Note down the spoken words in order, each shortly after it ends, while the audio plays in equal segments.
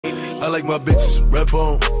I like my bitches, red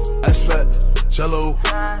bone, ass fat, jello,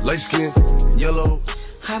 light skin, yellow.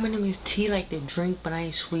 Hi, my name is T like the drink, but I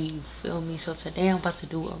ain't sweet, you feel me? So today I'm about to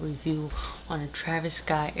do a review on the Travis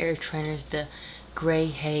Scott Air Trainers, the Gray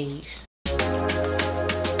Haze.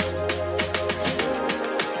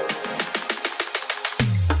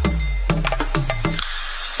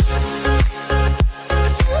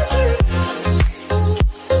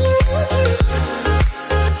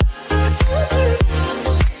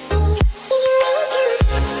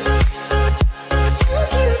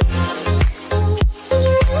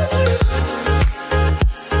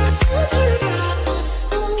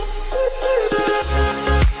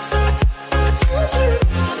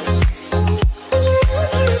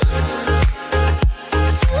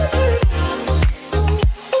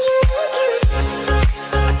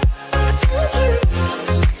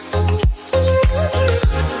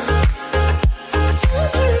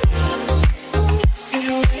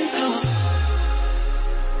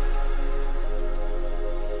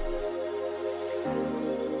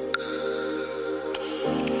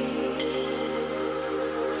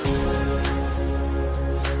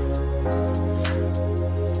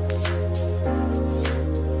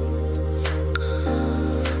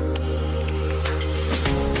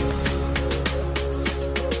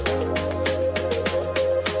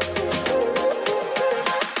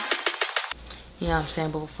 You know what I'm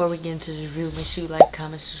saying? But before we get into this review, make sure you like,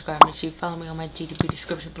 comment, subscribe, make sure you follow me on my GDP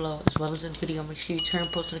description below, as well as this video. Make sure you turn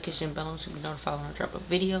post notification bell on so you be notified when I drop a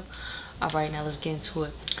video. Alright, now let's get into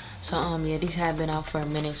it. So yeah, these have been out for a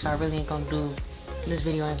minute, so I really ain't gonna do this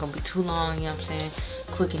video, ain't gonna be too long, you know what I'm saying?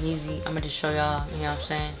 Quick and easy. I'm gonna just show y'all, you know what I'm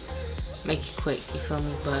saying? Make it quick, you feel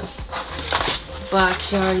me? But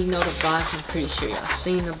box, you already know the box. I'm pretty sure y'all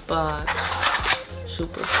seen the box.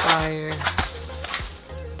 Super fire.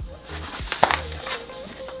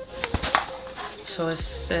 So it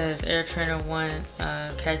says Air Trainer 1,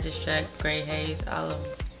 Cactus Jack, Gray Haze, olive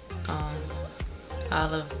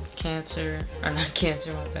cancer, or not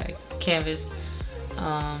cancer, my bad, canvas,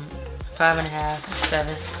 5.5,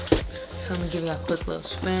 7. So let me give you a quick little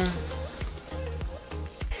spin.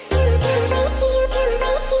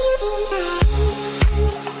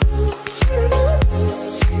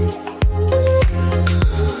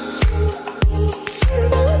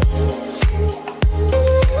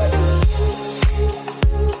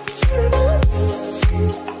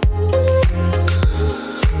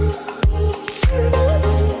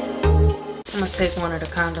 Take one of the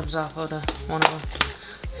condoms off of one of them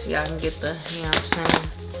so y'all can get the, you know what I'm saying.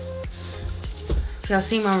 If y'all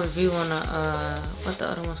see my review on the what the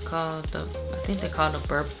other one's called, I think they call it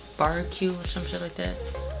the barbecue or some shit like that.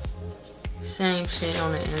 Same shit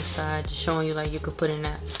on the inside, just showing you like you could put in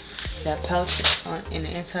that pouch in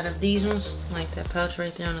the inside of these ones, like that pouch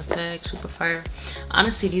right there on the tag. Super fire.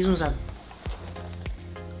 Honestly, these ones are,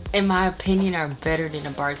 in my opinion, are better than the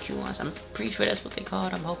barbecue ones. I'm pretty sure that's what they call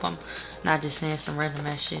it. I hope I'm not just saying some random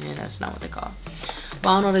ass shit and that's not what they call it. But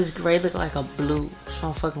I don't know, this gray look like a blue, so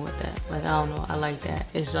I'm fucking with that. Like, I don't know, I like that.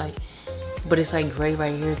 It's like, but it's like gray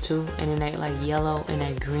right here too, and then that like yellow and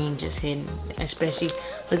that green just hidden. Especially,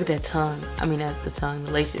 look at that tongue. I mean, not the tongue,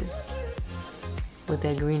 the laces. With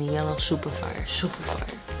that green and yellow, super fire, super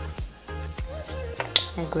fire.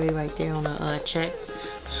 That gray right there on the check.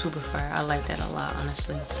 Super fire. I like that a lot,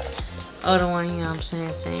 honestly. Other one, you know what I'm saying,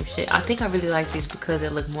 same shit. I think I really like these because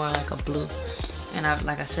it look more like a blue. And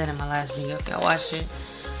like I said in my last video, if y'all watched it,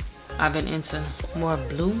 I've been into more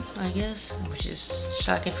blue, I guess, which is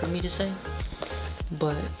shocking for me to say.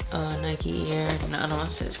 But Nike Air, and the other one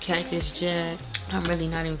says Cactus Jack. I'm really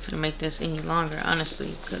not even gonna make this any longer,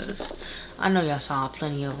 honestly, because I know y'all saw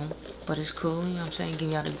plenty of them. But it's cool, you know what I'm saying,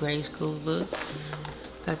 give y'all the gray school look.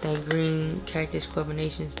 Got that green Cactus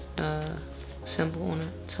Corporations symbol on the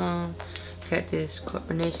tongue. Cactus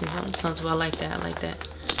Corporations on the tongue, so I like that, I like that.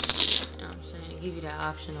 You know what I'm saying? Give you that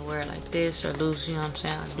option to wear it like this or loose, you know what I'm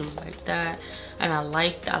saying? I do like that. And I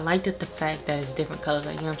liked the fact that it's different colors,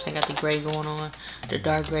 like, you know what I'm saying? Got the gray going on, the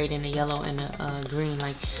dark gray, and the yellow and the green.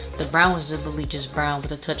 Like, the brown was literally just brown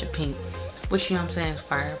with a touch of pink. Which, you know what I'm saying, is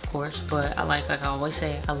fire, of course. But I like I always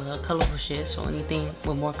say, I love colorful shit. So anything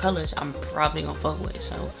with more colors, I'm probably gonna fuck with.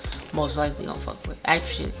 So most likely gonna fuck with.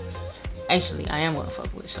 Actually, I am gonna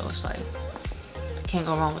fuck with. So it's like, can't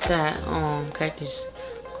go wrong with that. Cactus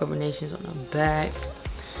Corporations on the back.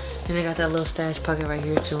 Then they got that little stash pocket right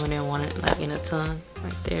here too, and then one like in the tongue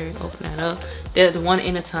right there. Open that up. The one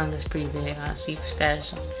in the tongue is pretty big. Honestly, you can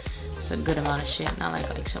stash. It's a good amount of shit. Not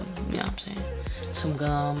like some, you know what I'm saying, some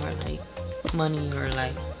gum or like money or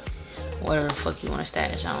like whatever the fuck you want to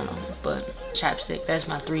stash, I don't know. But chapstick, that's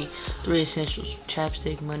my three essentials: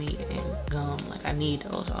 chapstick, money, and gum. Like, I need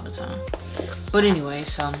those all the time. But anyway,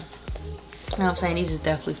 so you know what I'm saying, these is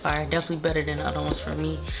definitely fire, definitely better than the other ones for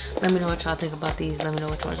me. Let me know what y'all think about these. Let me know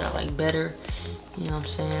which ones y'all like better. You know what I'm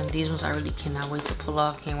saying? These ones I really cannot wait to pull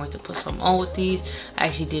off. Can't wait to put something on with these. I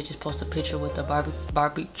actually did just post a picture with the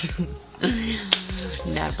barbecue.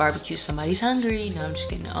 Not barbecue, somebody's hungry. No, I'm just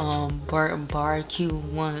kidding. Barbecue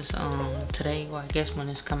ones today. Well, I guess when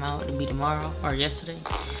this come out, it'll be tomorrow or yesterday.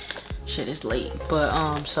 Shit, it's late.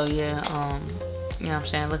 But so yeah, you know what I'm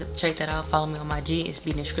saying? Check that out. Follow me on my G. It's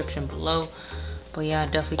be in the description below. But yeah, I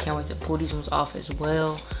definitely can't wait to pull these ones off as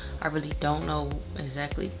well. I really don't know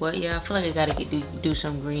exactly what. Yeah, I feel like I gotta do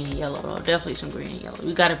some green and yellow though. Definitely some green and yellow.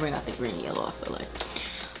 We gotta bring out the green and yellow, I feel like.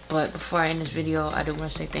 But before I end this video, I do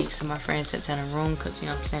want to say thanks to my friend Santana Room, because you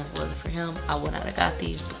know what I'm saying, if it wasn't for him, I would not have got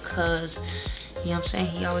these, because you know what I'm saying,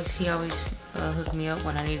 he always hook me up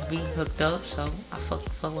when I need to be hooked up. So I fuck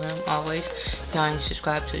with him always. If y'all ain't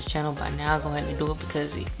subscribed to his channel by now, go ahead and do it,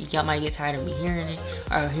 because y'all might get tired of me hearing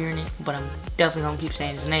it, but I'm definitely gonna keep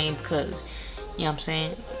saying his name, because you know what I'm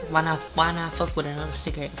saying, why not fuck with another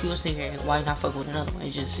cigarette? If you a cigarette, why not fuck with another one?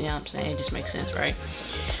 It just, you know what I'm saying, it just makes sense, right?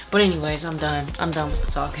 But anyways, I'm done with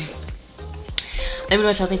the talking. Let me know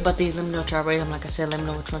what y'all think about these. Let me know what y'all rate them. Like I said, let me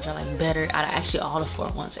know which ones y'all like better out of actually all the 4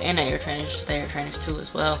 ones, and the air trainers, too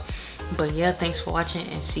as well. But yeah, thanks for watching,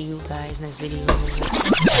 and see you guys next video.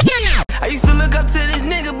 I used to look up to this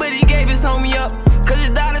nigga, but he gave his homie up, cause his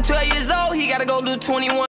daughter 12 years old, he gotta go do 21.